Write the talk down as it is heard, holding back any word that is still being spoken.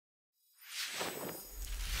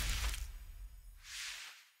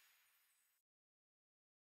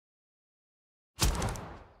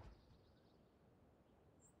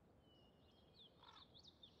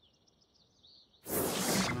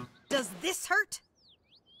Does this hurt?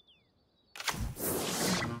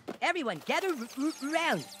 Everyone, gather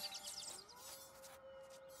round.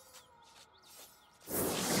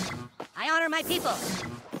 I honor my people.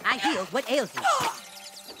 I heal what ails me.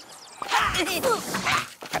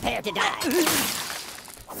 Prepare to die.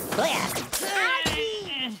 Blast.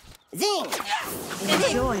 Zing.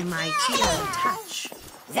 Enjoy my healing touch.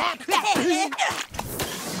 Zap.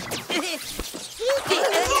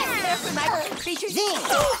 For my creatures. Zing.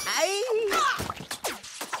 Go.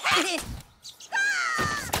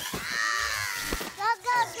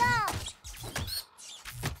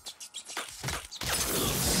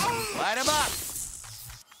 Light him up.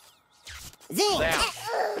 Zing. Down.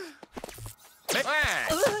 Bang.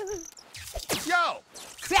 Yo.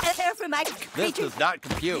 Prepare for my This creatures. does not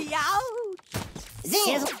compute. Yow.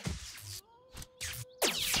 Zing.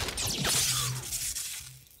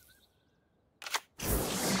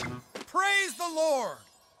 Praise the Lord.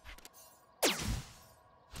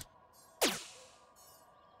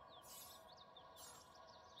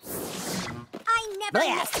 I never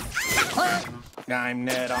Blast. Clunk. I'm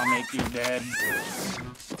Ned. I'll make you dead.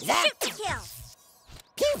 Zap. shoot to kill.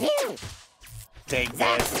 Pew pew. Take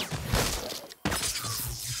Zap. this.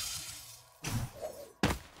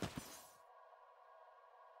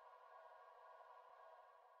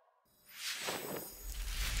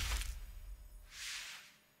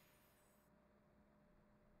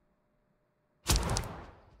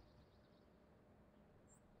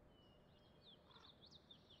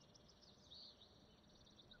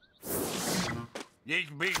 This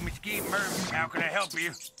big mesquite Murph. How can I help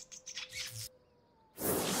you?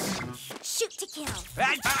 Shoot to kill.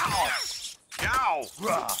 Ow! Ow!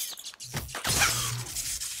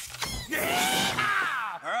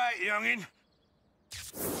 Yeah! All right, youngin.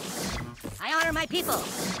 I honor my people.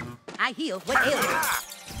 I heal what ails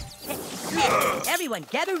me. Everyone,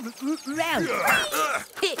 gather round.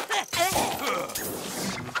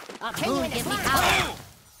 I'll turn you into Give me fire. power.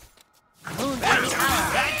 Moon, give me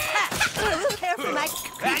power. Prepare for my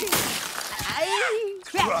creatures.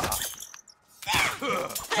 Blast.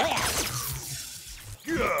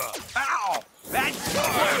 Ow! That's good!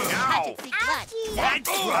 Ow!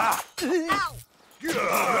 See blood. That's Ow.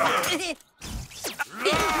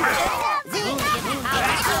 Moon, give me power.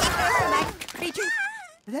 Prepare for my creatures.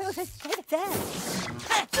 Kill them.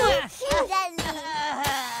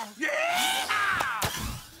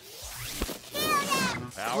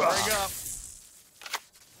 Powering up.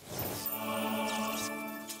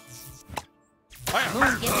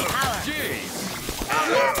 Moon, give me power. Jeez!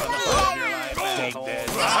 Take this.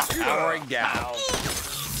 Powering down.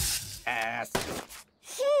 Ass.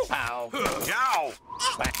 Pow. Yow!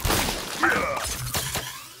 Go.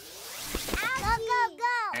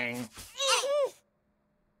 Bang.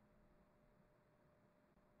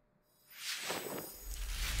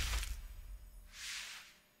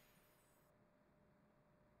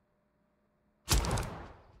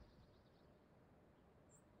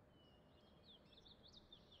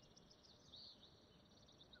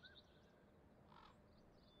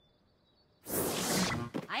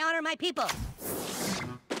 I honor my people.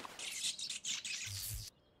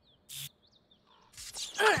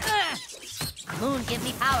 Moon, give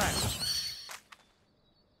me power.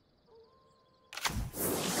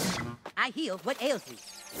 I heal what ails me.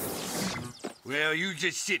 Well, you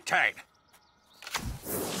just sit tight.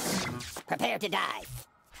 Prepare to die.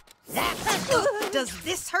 Zap. Does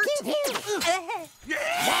this hurt? Pew pew. Pew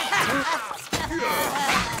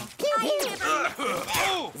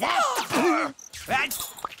pew. Zap. That's...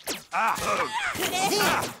 Ouchie.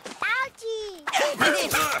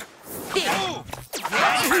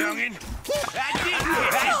 That's youngin. That's it.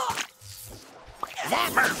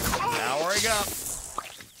 Zap. Powering up.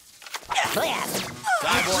 Blast.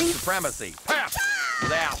 Cyborg supremacy. Pap.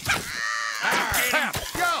 Zap. Pap.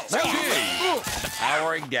 Go. Gee.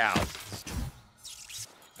 Powering down.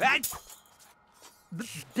 That's...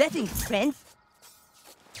 Betting friends.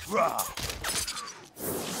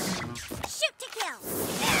 Shoot to kill.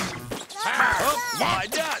 Oh, my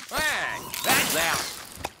nuts. Bang. That's out.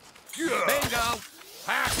 Bingo.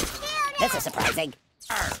 Pap. This is surprising.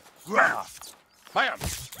 Bam.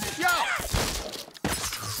 Yo.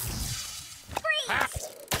 Freeze.